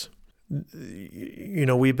cases.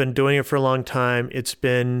 We've been doing it for a long time. It's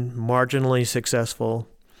been marginally successful.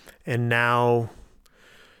 And now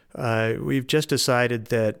we've just decided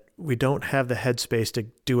that we don't have the headspace to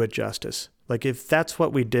do it justice. Like if that's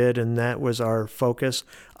what we did and that was our focus,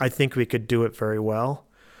 I think we could do it very well.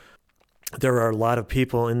 There are a lot of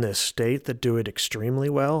people in this state that do it extremely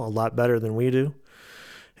well, a lot better than we do.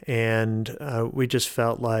 And we just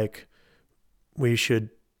felt like we should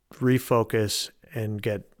refocus and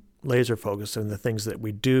get laser focused on the things that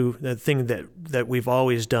we do, the thing that we've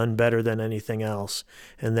always done better than anything else,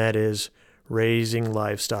 and that is raising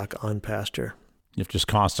livestock on pasture. You have to just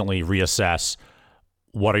constantly reassess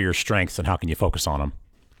what are your strengths and how can you focus on them.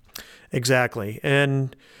 Exactly.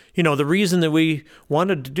 And, the reason that we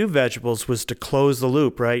wanted to do vegetables was to close the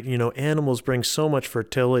loop, right? Animals bring so much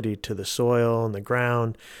fertility to the soil and the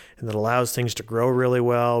ground, and that allows things to grow really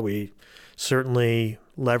well. We certainly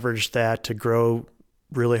leveraged that to grow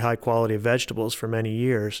really high quality vegetables for many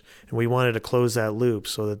years. And we wanted to close that loop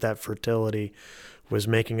so that fertility was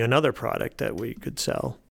making another product that we could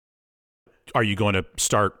sell. Are you going to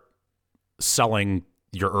start selling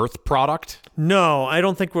your earth product? No, I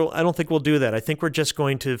don't think we'll do that. I think we're just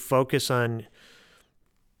going to focus on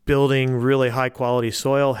building really high quality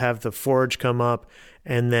soil, have the forage come up,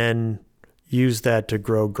 and then use that to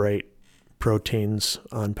grow great proteins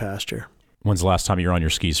on pasture. When's the last time you were on your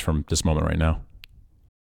skis from this moment right now?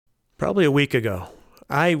 Probably a week ago.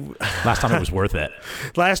 Last time it was worth it.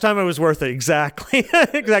 Last time it was worth it. Exactly.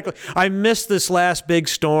 Exactly. I missed this last big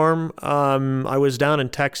storm. I was down in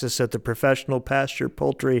Texas at the Professional Pasture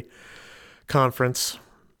Poultry Conference,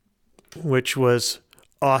 which was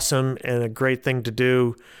awesome and a great thing to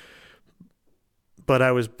do. But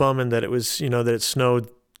I was bumming that it was, that it snowed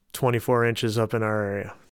 24 inches up in our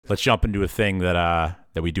area. Let's jump into a thing that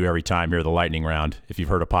we do every time here, the lightning round. If you've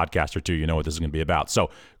heard a podcast or two, you know what this is going to be about. So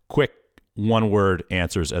quick one-word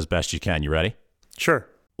answers as best you can. You ready? Sure.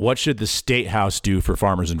 What should the State House do for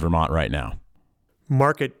farmers in Vermont right now?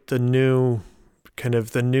 Market the new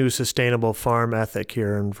sustainable farm ethic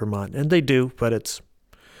here in Vermont. And they do, but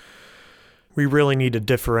we really need to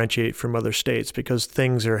differentiate from other states because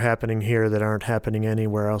things are happening here that aren't happening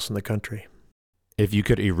anywhere else in the country. If you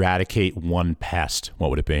could eradicate one pest, what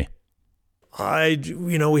would it be?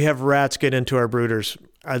 We have rats get into our brooders.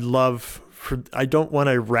 I don't want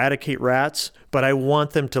to eradicate rats, but I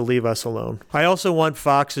want them to leave us alone. I also want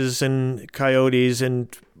foxes and coyotes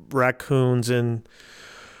and raccoons and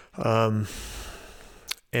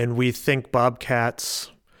we think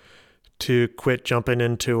bobcats to quit jumping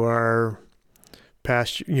into our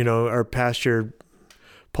pasture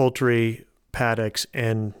poultry paddocks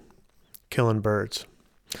and killing birds.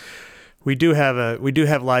 We do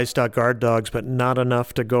have livestock guard dogs, but not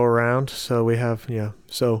enough to go around. So we have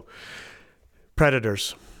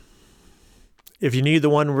predators. If you need the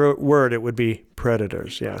one word, it would be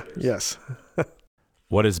predators. Yeah. Yes.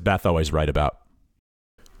 What is Beth always right about?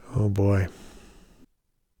 Oh boy.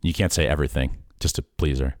 You can't say everything just to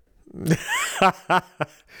please her.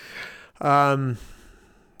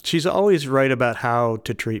 She's always right about how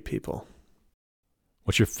to treat people.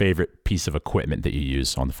 What's your favorite piece of equipment that you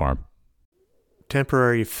use on the farm?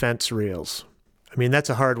 Temporary fence reels. I mean, that's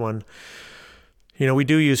a hard one. We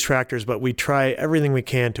do use tractors, but we try everything we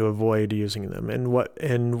can to avoid using them.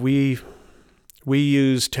 And we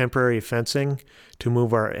use temporary fencing to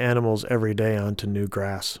move our animals every day onto new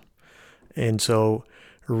grass. And so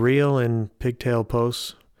reel and pigtail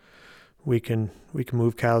posts, we can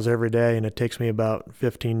move cows every day, and it takes me about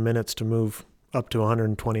 15 minutes to move up to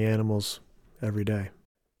 120 animals every day.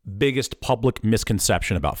 Biggest public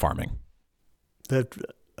misconception about farming?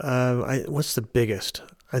 What's the biggest?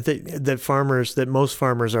 I think that most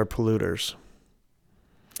farmers are polluters.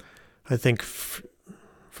 I think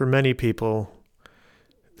for many people,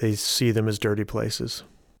 they see them as dirty places.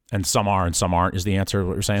 And some are and some aren't is the answer,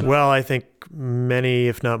 what you're saying? Well, I think many,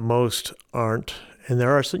 if not most, aren't. And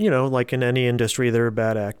there are, like in any industry, there are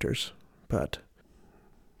bad actors. But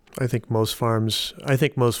I think most farmers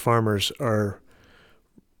are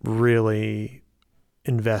really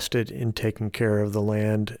invested in taking care of the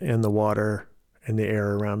land and the water and the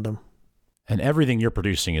air around them. And everything you're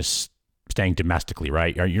producing is staying domestically,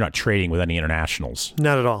 right? You're not trading with any internationals?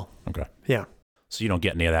 Not at all. Okay. Yeah. So you don't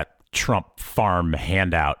get any of that Trump farm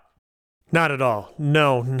handout? Not at all.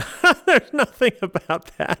 No, there's nothing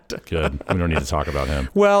about that. Good. We don't need to talk about him.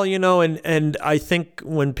 Well, and I think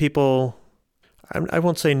when people, I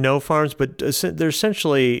won't say no farms, but they're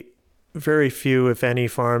essentially very few, if any,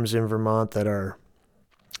 farms in Vermont that are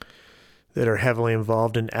heavily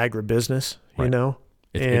involved in agribusiness, Right. you know?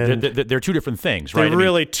 They're two different things, right? They're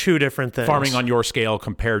really two different things. Farming on your scale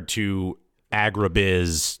compared to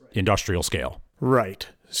agribiz industrial scale. Right.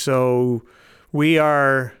 So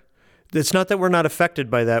it's not that we're not affected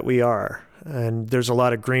by that, we are. And there's a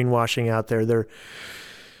lot of greenwashing out there.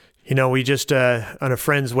 We just, on a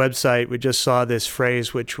friend's website, we just saw this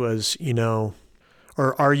phrase, which was,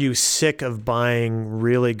 or are you sick of buying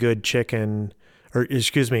really good chicken,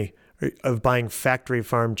 of buying factory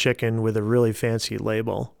farm chicken with a really fancy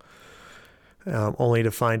label, only to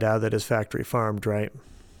find out that it's factory farmed, right?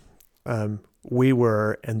 We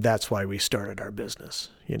were, and that's why we started our business,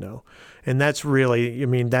 And that's really,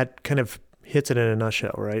 that kind of hits it in a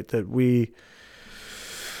nutshell, right?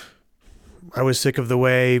 I was sick of the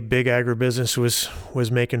way big agribusiness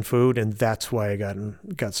was making food, and that's why I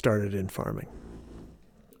got started in farming.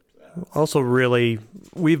 Also, really,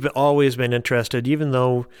 we've always been interested, even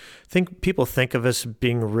though people think of us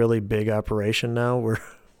being a really big operation now.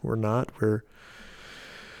 We're not.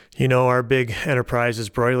 Our big enterprise is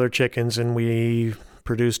broiler chickens, and we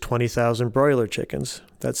produce 20,000 broiler chickens.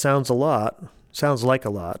 That sounds like a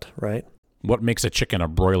lot, right? What makes a chicken a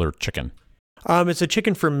broiler chicken? It's a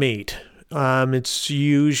chicken for meat. It's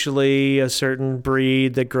usually a certain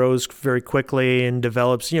breed that grows very quickly and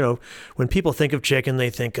develops, when people think of chicken, they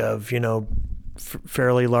think of,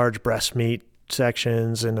 fairly large breast meat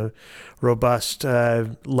sections and robust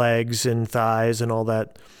legs and thighs and all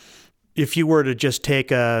that. If you were to just take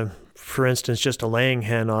for instance, just a laying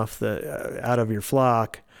hen out of your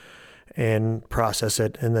flock and process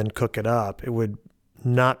it and then cook it up, it would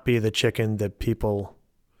not be the chicken that people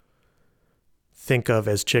think of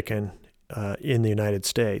as chicken in the United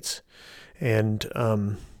States. And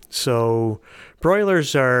so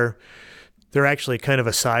broilers they're actually kind of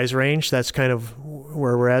a size range. That's kind of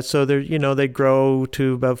where we're at. So they grow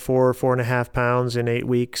to about 4.5 pounds in 8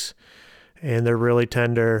 weeks, and they're really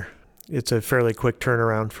tender. It's a fairly quick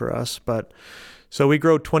turnaround for us. But so we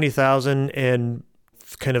grow 20,000, and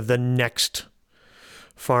kind of the next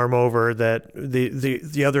farm over, that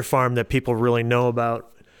the other farm that people really know about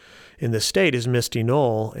in the state is Misty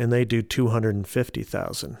Knoll, and they do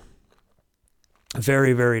 250,000.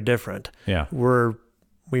 Very, very different. Yeah.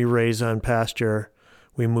 We raise on pasture.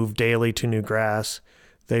 We move daily to new grass.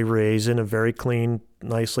 They raise in a very clean,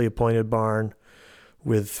 nicely appointed barn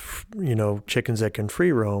with, chickens that can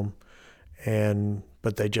free roam.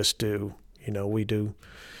 But they just do, we do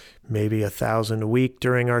maybe 1,000 a week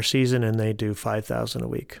during our season, and they do 5,000 a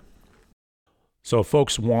week. So if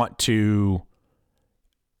folks want to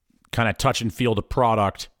kind of touch and feel the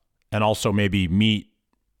product and also maybe meet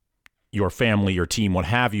your family, your team, what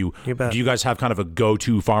have you, do you guys have kind of a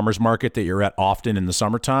go-to farmers market that you're at often in the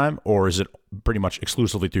summertime, or is it pretty much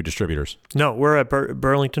exclusively through distributors? No, we're at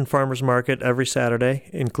Burlington Farmers Market every Saturday,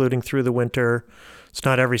 including through the winter. It's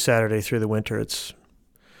not every Saturday through the winter. It's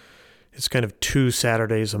kind of 2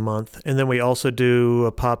 Saturdays a month. And then we also do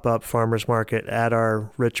a pop-up farmers market at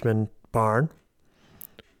our Richmond barn.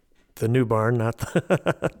 The new barn, not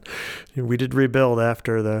the we did rebuild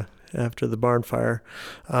after the barn fire.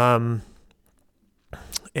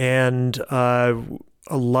 And a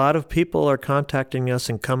lot of people are contacting us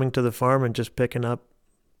and coming to the farm and just picking up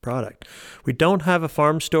product. We don't have a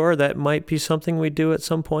farm store. That might be something we do at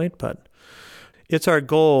some point, but it's our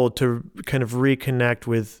goal to kind of reconnect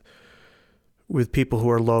with people who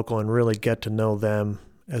are local and really get to know them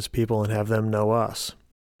as people and have them know us.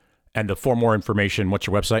 And for more information, what's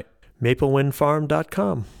your website?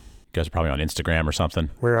 maplewindfarm.com. You guys are probably on Instagram or something.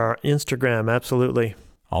 We're on Instagram, absolutely.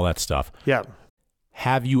 All that stuff. Yeah.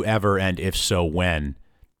 Have you ever, and if so, when,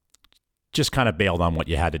 just kind of bailed on what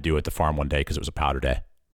you had to do at the farm one day because it was a powder day?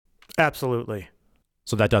 Absolutely.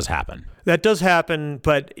 So that does happen. That does happen,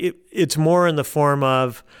 but it's more in the form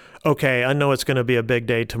of, okay, I know it's going to be a big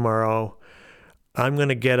day tomorrow. I'm going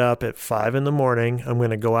to get up at 5 a.m. I'm going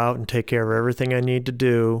to go out and take care of everything I need to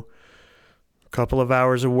do, a couple of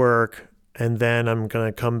hours of work, and then I'm going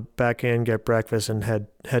to come back in, get breakfast, and head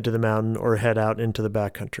to the mountain or head out into the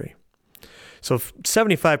backcountry. So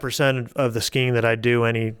 75% of the skiing that I do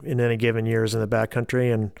in any given year is in the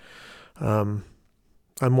backcountry, and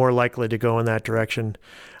I'm more likely to go in that direction.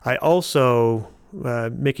 I also,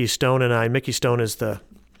 Mickey Stone is the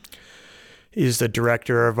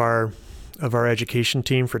director of our education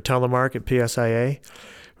team for telemark at PSIA.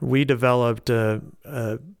 We developed a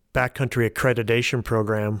backcountry accreditation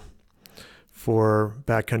program for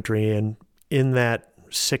backcountry, and in that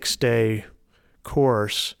 6-day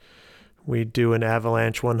course, we do an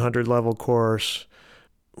avalanche 100 level course.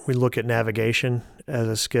 We look at navigation as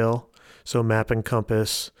a skill. So map and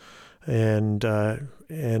compass, and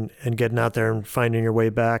getting out there and finding your way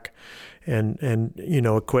back, and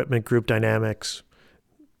equipment, group dynamics,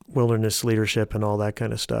 wilderness leadership, and all that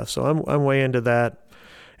kind of stuff. So I'm way into that,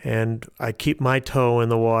 and I keep my toe in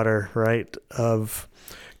the water, right, of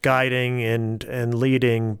guiding and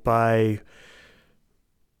leading by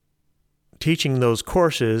teaching those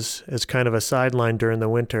courses as kind of a sideline during the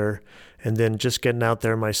winter, and then just getting out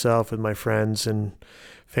there myself with my friends and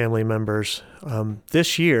family members.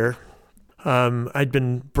 This year, I'd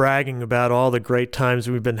been bragging about all the great times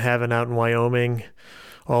we've been having out in Wyoming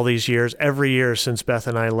all these years. Every year since Beth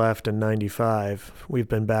and I left in '95, we've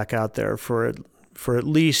been back out there for at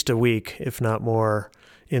least a week, if not more,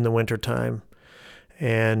 in the wintertime.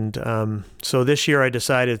 And so this year I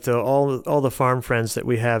decided to, all the farm friends that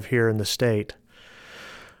we have here in the state,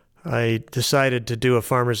 I decided to do a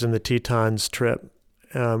Farmers in the Tetons trip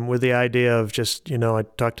with the idea of just, I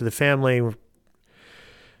talked to the family,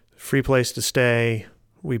 free place to stay.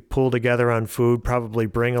 We pull together on food, probably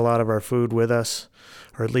bring a lot of our food with us,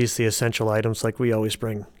 or at least the essential items, like we always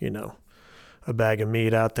bring, a bag of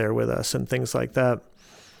meat out there with us and things like that.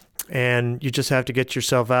 And you just have to get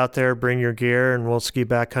yourself out there, bring your gear, and we'll ski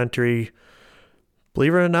backcountry.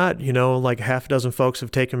 Believe it or not, like half a dozen folks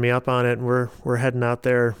have taken me up on it, and we're heading out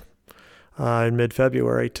there in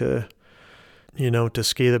mid-February to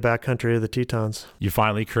ski the backcountry of the Tetons. You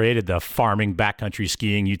finally created the farming backcountry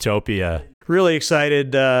skiing utopia. Really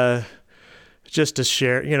excited just to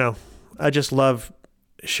share. I just love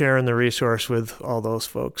sharing the resource with all those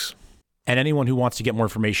folks. And anyone who wants to get more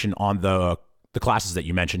information on the classes that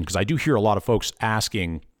you mentioned, because I do hear a lot of folks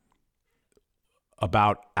asking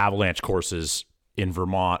about avalanche courses in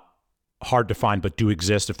Vermont. Hard to find, but do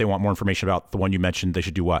exist. If they want more information about the one you mentioned, they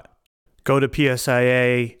should do what? Go to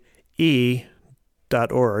psiae.org,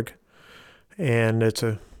 and it's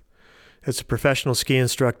a professional ski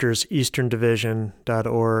instructors Eastern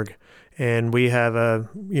Division.org. And we have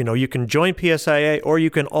you can join PSIA, or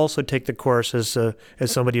you can also take the course as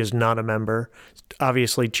somebody who's not a member. It's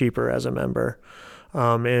obviously cheaper as a member.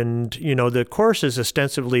 The course is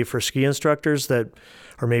ostensibly for ski instructors that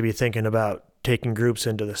are maybe thinking about taking groups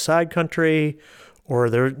into the side country, or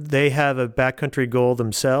they have a backcountry goal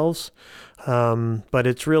themselves. But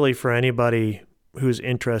it's really for anybody who's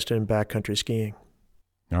interested in backcountry skiing.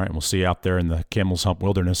 All right, we'll see you out there in the Camel's Hump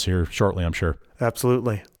Wilderness here shortly, I'm sure.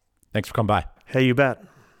 Absolutely. Thanks for coming by. Hey, you bet.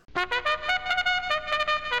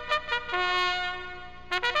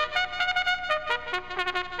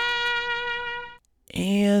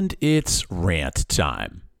 And it's rant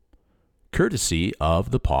time, courtesy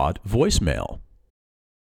of the pod voicemail.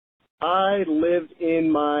 I lived in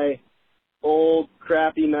my old,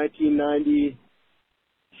 crappy 1990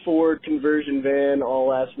 Ford conversion van all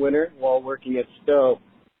last winter while working at Stowe.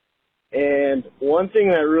 And one thing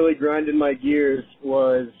that really grinded my gears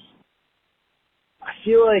was I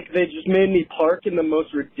feel like they just made me park in the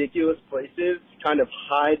most ridiculous places, kind of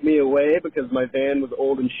hide me away because my van was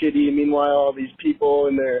old and shitty. Meanwhile, all these people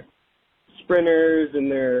in their sprinters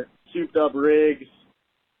and their souped-up rigs,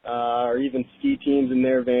 or even ski teams in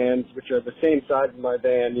their vans, which are the same size as my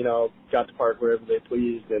van, got to park wherever they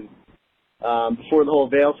pleased. And before the whole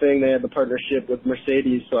Vail thing, they had the partnership with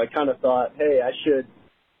Mercedes, so I kind of thought, hey, I should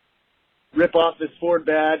rip off this Ford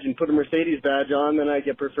badge and put a Mercedes badge on, then I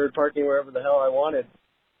get preferred parking wherever the hell I wanted.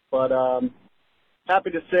 But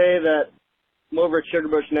happy to say that I'm over at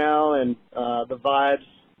Sugarbush now, and the vibes,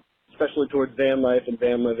 especially towards van life and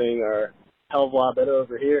van living, are a hell of a lot better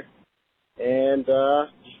over here. And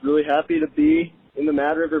just really happy to be in the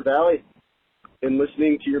Mad River Valley. Been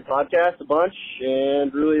listening to your podcast a bunch,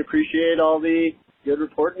 and really appreciate all the good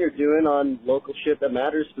reporting you're doing on local shit that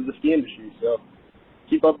matters to the ski industry. So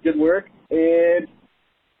keep up good work, and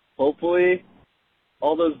hopefully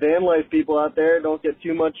all those van life people out there don't get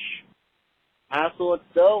too much hassle at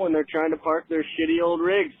Stowe when they're trying to park their shitty old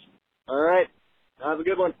rigs. All right, have a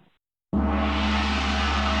good one.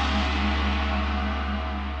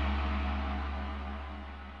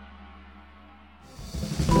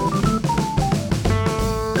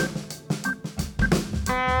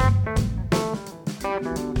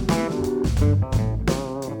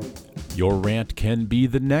 Your rant can be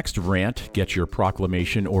the next rant. Get your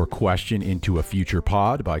proclamation or question into a future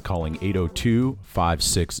pod by calling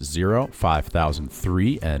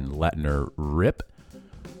 802-560-5003 and letting her rip.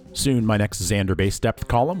 Soon, my next Xander Base Depth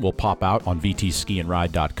column will pop out on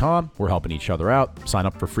vtskiandride.com. We're helping each other out. Sign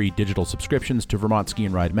up for free digital subscriptions to Vermont Ski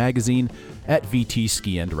and Ride magazine at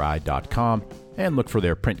vtskiandride.com, and look for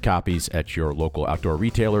their print copies at your local outdoor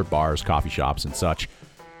retailer, bars, coffee shops, and such.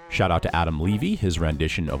 Shout out to Adam Levy. His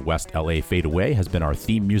rendition of West LA Fade Away has been our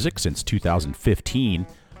theme music since 2015.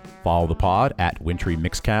 Follow the pod at Wintry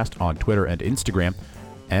Mixcast on Twitter and Instagram,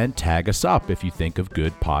 and tag us up if you think of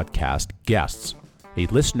good podcast guests. A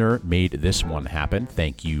listener made this one happen.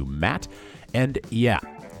 Thank you, Matt. And yeah,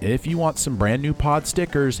 if you want some brand new pod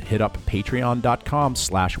stickers, hit up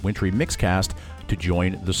patreon.com/Wintry Mixcast to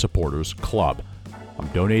join the supporters club. I'm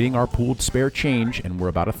donating our pooled spare change, and we're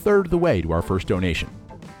about a third of the way to our first donation.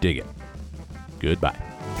 Dig it. Goodbye.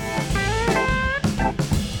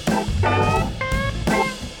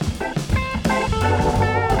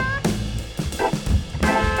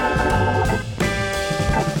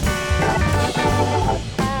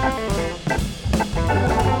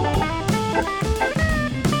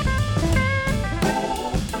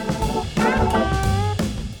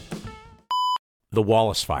 The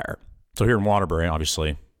Wallace Fire. So here in Waterbury,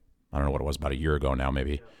 obviously, I don't know what it was, about a year ago now,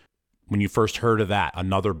 maybe. When you first heard of that,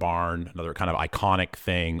 another barn, another kind of iconic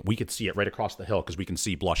thing, we could see it right across the hill because we can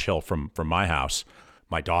see Blush Hill from my house.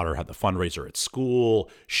 My daughter had the fundraiser at school.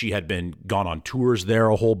 She had been gone on tours there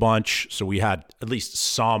a whole bunch. So we had at least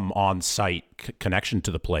some on-site connection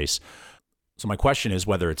to the place. So my question is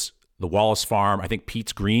whether it's the Wallace Farm. I think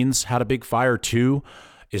Pete's Greens had a big fire too.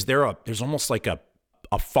 There's almost like a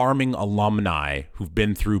farming alumni who've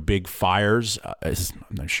been through big fires. I'm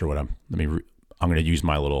not sure what I'm going to use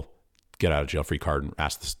my little get out of jail free card and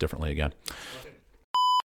ask this differently again.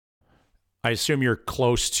 I assume you're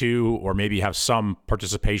close to, or maybe have some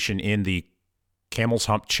participation in the Camel's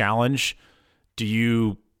Hump Challenge. Do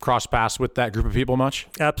you cross paths with that group of people much?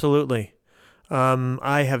 Absolutely.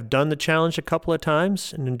 I have done the challenge a couple of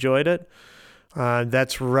times and enjoyed it.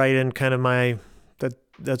 That's right in kind of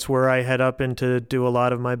that's where I head up into do a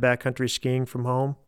lot of my backcountry skiing from home.